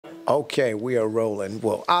Okay, we are rolling.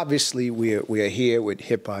 Well, obviously, we are here with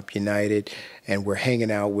Hip Hop United, and we're hanging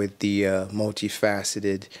out with the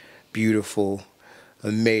multifaceted, beautiful,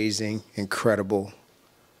 amazing, incredible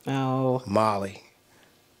Oh, Molly,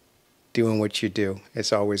 doing what you do.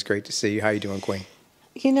 It's always great to see you. How you doing, Queen?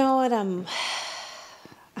 you know what?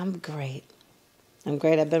 I'm great. I'm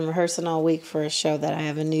great. I've been rehearsing all week for a show that I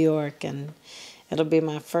have in New York, and it'll be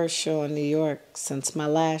my first show in New York since my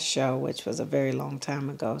last show, which was a very long time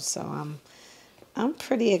ago. So I'm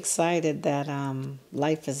pretty excited that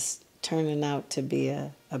life is turning out to be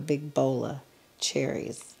a big bowl of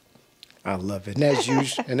cherries. I love it.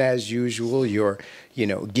 And as usual, you're,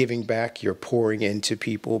 giving back, you're pouring into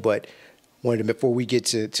people. But before we get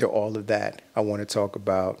to all of that, I want to talk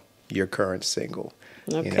about your current single.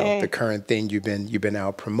 Okay. The current thing you've been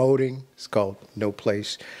out promoting. It's called No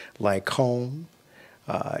Place Like Home.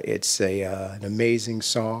 It's an amazing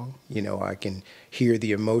song. I can hear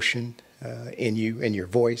the emotion in you and your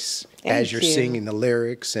voice as you're you. singing the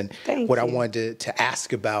lyrics. And Thank what I you. wanted to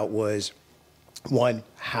ask about was, one,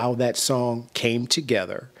 how that song came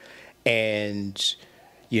together, and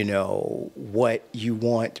what you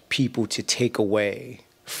want people to take away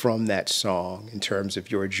from that song in terms of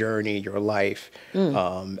your journey, your life,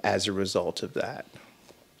 as a result of that.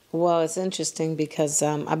 Well, it's interesting because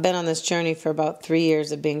I've been on this journey for about 3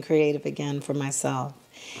 years of being creative again for myself.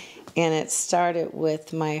 And it started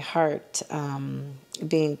with my heart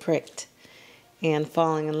being pricked and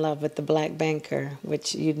falling in love with the black banker,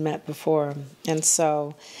 which you'd met before. And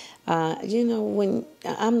so, when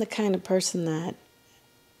I'm the kind of person that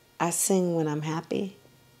I sing when I'm happy.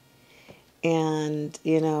 And,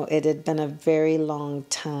 it had been a very long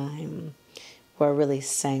time where I really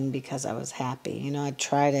sang because I was happy. I'd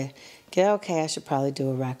try to I should probably do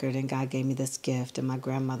a record, and God gave me this gift. And my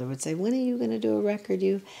grandmother would say, when are you going to do a record?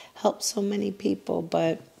 You helped so many people.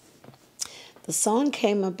 But the song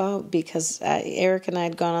came about because Eric and I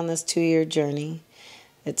had gone on this 2-year journey.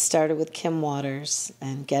 It started with Kim Waters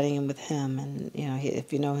and getting in with him. And,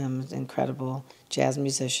 if you know him, he's an incredible jazz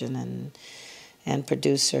musician and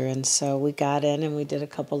producer. And so we got in and we did a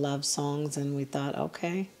couple love songs, and we thought,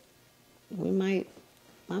 okay, I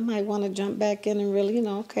might want to jump back in and really,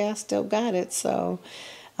 I still got it. So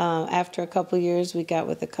after a couple years, we got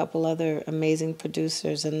with a couple other amazing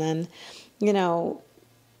producers. And then,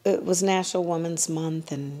 it was National Women's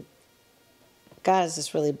Month, and God has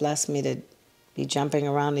just really blessed me to be jumping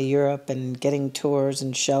around to Europe and getting tours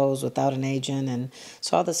and shows without an agent. And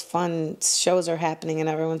so all this fun shows are happening, and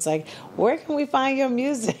everyone's like, where can we find your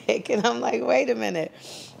music? And I'm like, wait a minute.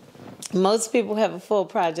 Most people have a full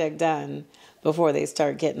project done before they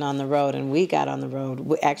start getting on the road, and we got on the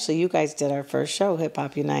road. Actually, you guys did our first show, Hip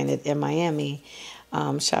Hop United, in Miami.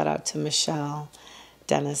 Shout out to Michelle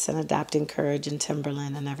Dennis and Adopting Courage and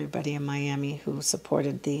Timberland and everybody in Miami who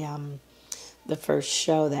supported the first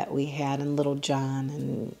show that we had, and Little John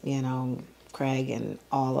and, Craig and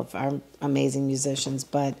all of our amazing musicians.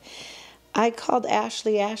 But I called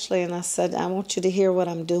Ashley, and I said, I want you to hear what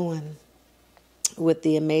I'm doing with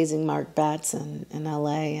the amazing Mark Batson in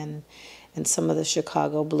L.A. and some of the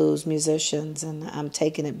Chicago blues musicians, and I'm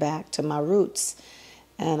taking it back to my roots.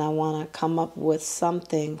 And I want to come up with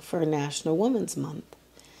something for National Women's Month.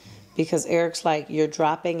 Because Eric's like, you're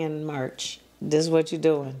dropping in March. This is what you're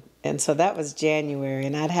doing. And so that was January,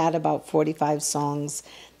 and I'd had about 45 songs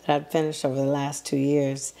that I'd finished over the last 2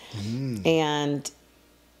 years. And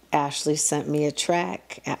Ashley sent me a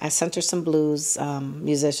track. I sent her some blues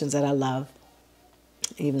musicians that I love,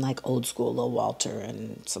 even like old school Lil Walter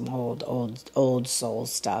and some old soul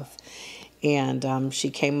stuff. And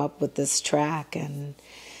she came up with this track, and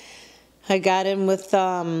I got in with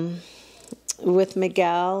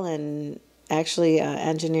Miguel, and actually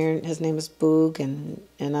engineer. His name is Boog,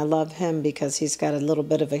 and I love him because he's got a little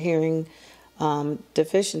bit of a hearing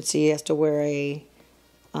deficiency. He has to wear a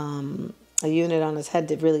unit on his head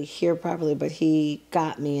to really hear properly, but he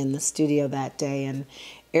got me in the studio that day. And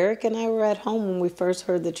Eric and I were at home when we first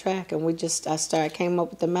heard the track, and I came up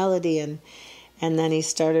with the melody, and then he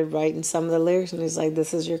started writing some of the lyrics, and he's like,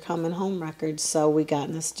 this is your coming home record. So we got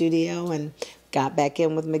in the studio and got back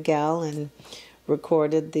in with Miguel and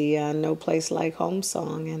recorded the No Place Like Home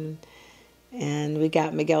song, and we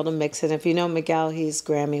got Miguel to mix it. If you know Miguel, he's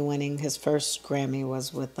Grammy winning. His first Grammy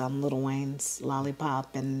was with Lil Wayne's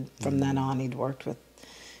Lollipop, and from then on he'd worked with,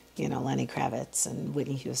 Lenny Kravitz and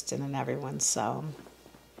Whitney Houston and everyone. So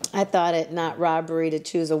I thought it not robbery to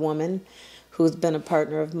choose a woman who's been a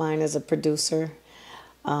partner of mine as a producer,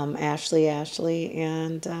 Ashley,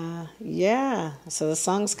 and so the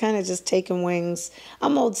song's kind of just taking wings.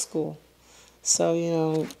 I'm old school,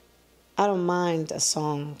 so I don't mind a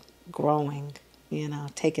song growing,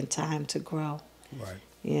 taking time to grow. Right.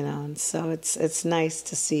 And so it's nice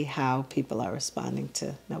to see how people are responding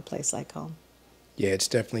to No Place Like Home. Yeah, it's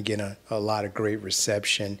definitely getting a lot of great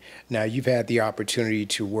reception. Now, you've had the opportunity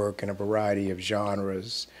to work in a variety of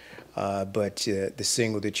genres, but the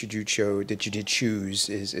single that you did choose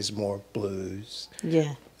is more blues.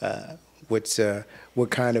 Yeah.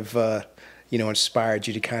 What kind of inspired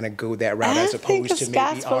you to kind of go that route as opposed to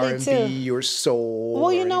maybe R&B or soul?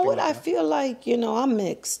 Well, you know what? Like I feel like, I'm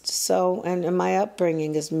mixed. So, and my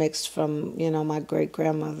upbringing is mixed from, my great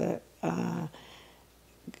grandmother,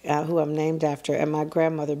 who I'm named after, and my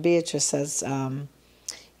grandmother Beatrice says,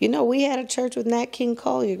 we had a church with Nat King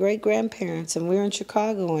Cole, your great grandparents, and we were in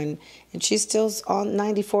Chicago, and she's still on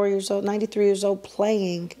 93 years old,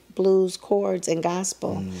 playing blues chords and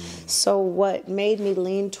gospel. So what made me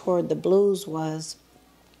lean toward the blues was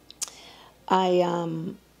I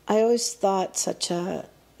always thought such a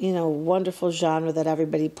wonderful genre that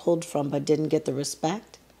everybody pulled from but didn't get the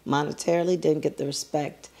respect monetarily, didn't get the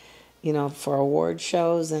respect for award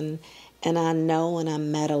shows, and I know, and I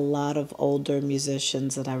met a lot of older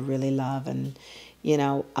musicians that I really love, and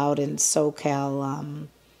out in SoCal,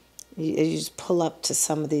 you just pull up to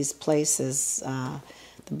some of these places, the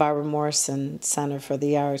Barbara Morrison Center for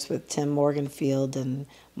the Arts with Tim Morganfield and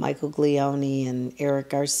Michael Glione and Eric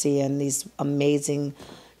Garcia, and these amazing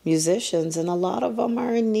musicians, and a lot of them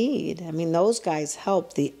are in need. I mean, those guys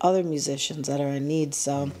help the other musicians that are in need.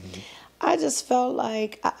 So I just felt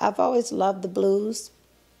like I've always loved the blues.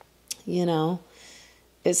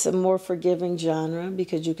 It's a more forgiving genre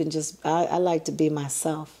because you can I like to be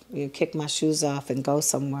myself. Kick my shoes off and go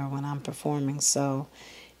somewhere when I'm performing. So,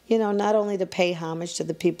 not only to pay homage to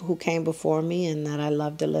the people who came before me and that I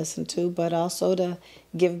love to listen to, but also to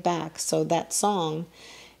give back. So that song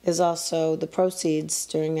is also, the proceeds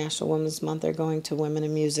during National Women's Month are going to Women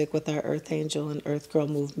in Music with our Earth Angel and Earth Girl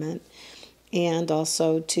movement, and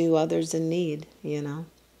also to others in need,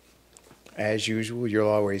 As usual, you're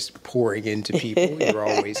always pouring into people. You're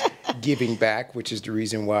always giving back, which is the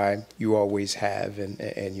reason why you always have,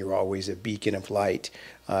 and you're always a beacon of light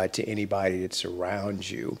to anybody that surrounds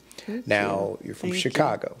you. Now, you're from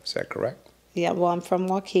Chicago, is that correct? Yeah, well, I'm from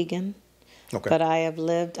Waukegan. Okay. But I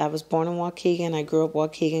was born in Waukegan. I grew up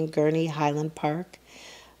Waukegan, Gurnee, Highland Park.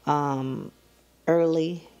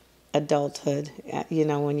 Early adulthood,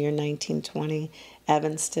 when you're 19, 20,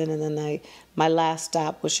 Evanston, and then my last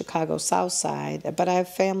stop was Chicago South Side, but I have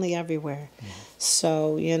family everywhere.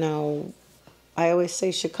 So, I always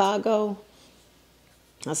say Chicago,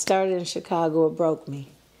 I started in Chicago, it broke me.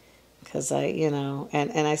 Because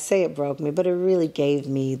and I say it broke me, but it really gave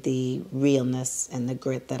me the realness and the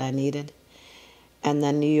grit that I needed. And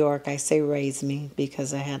then New York, I say raised me,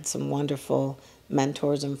 because I had some wonderful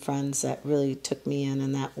mentors and friends that really took me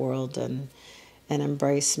in that world and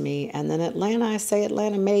embraced me. And then Atlanta, I say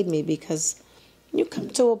Atlanta made me, because you come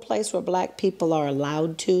to a place where black people are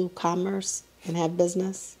allowed to commerce and have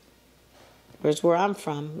business. Whereas where I'm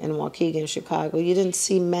from, in Waukegan, Chicago, you didn't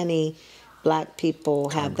see many black people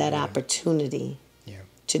have that opportunity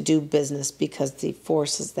to do business, because the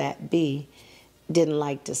forces that be didn't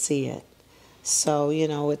like to see it. So,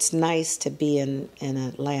 it's nice to be in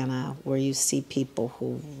Atlanta where you see people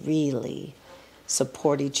who really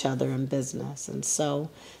support each other in business. And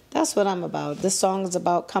so that's what I'm about. This song is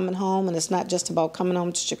about coming home, and it's not just about coming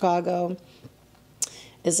home to Chicago.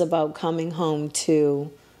 It's about coming home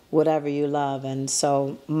to whatever you love. And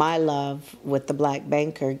so my love with the Black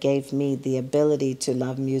Banker gave me the ability to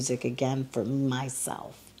love music again for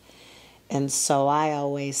myself. And so I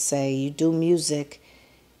always say, you do music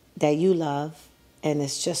that you love, and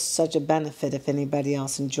it's just such a benefit if anybody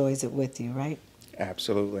else enjoys it with you, right?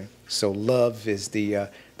 Absolutely. So love is the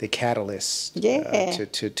catalyst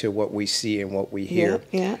to what we see and what we hear.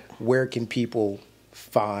 Yeah. Where can people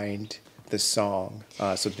find the song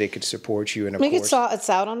so they could support you? And of course, it's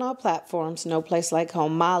out on all platforms. No Place Like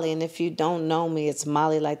Home, Mali. And if you don't know me, it's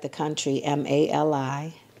Mali like the country,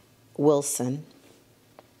 Mali Wilson.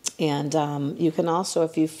 And you can also,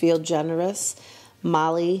 if you feel generous,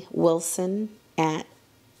 Mali Wilson at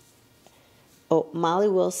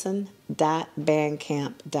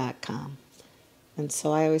mollywilson.bandcamp.com. And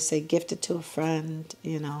so I always say, gift it to a friend.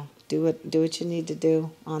 Do what you need to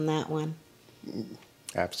do on that one.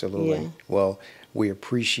 Absolutely. Yeah. Well, we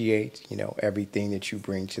appreciate, everything that you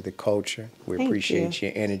bring to the culture. We appreciate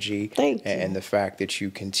your energy and the fact that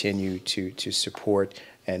you continue to support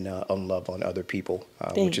and love on other people,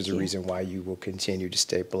 which is the reason why you will continue to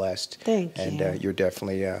stay blessed. Thank you. And you're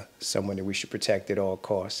definitely someone that we should protect at all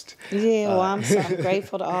costs. Yeah, well, I'm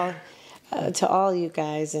grateful to all To all you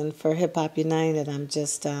guys, and for Hip Hop United, I'm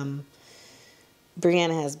just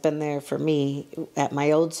Brianna has been there for me at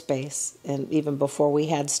my old space, and even before we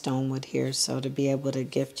had Stonewood here. So to be able to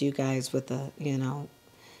gift you guys with a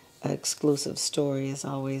exclusive story is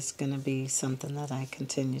always going to be something that I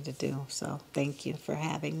continue to do. So thank you for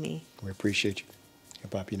having me. We appreciate you.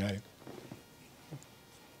 Hip Hop United.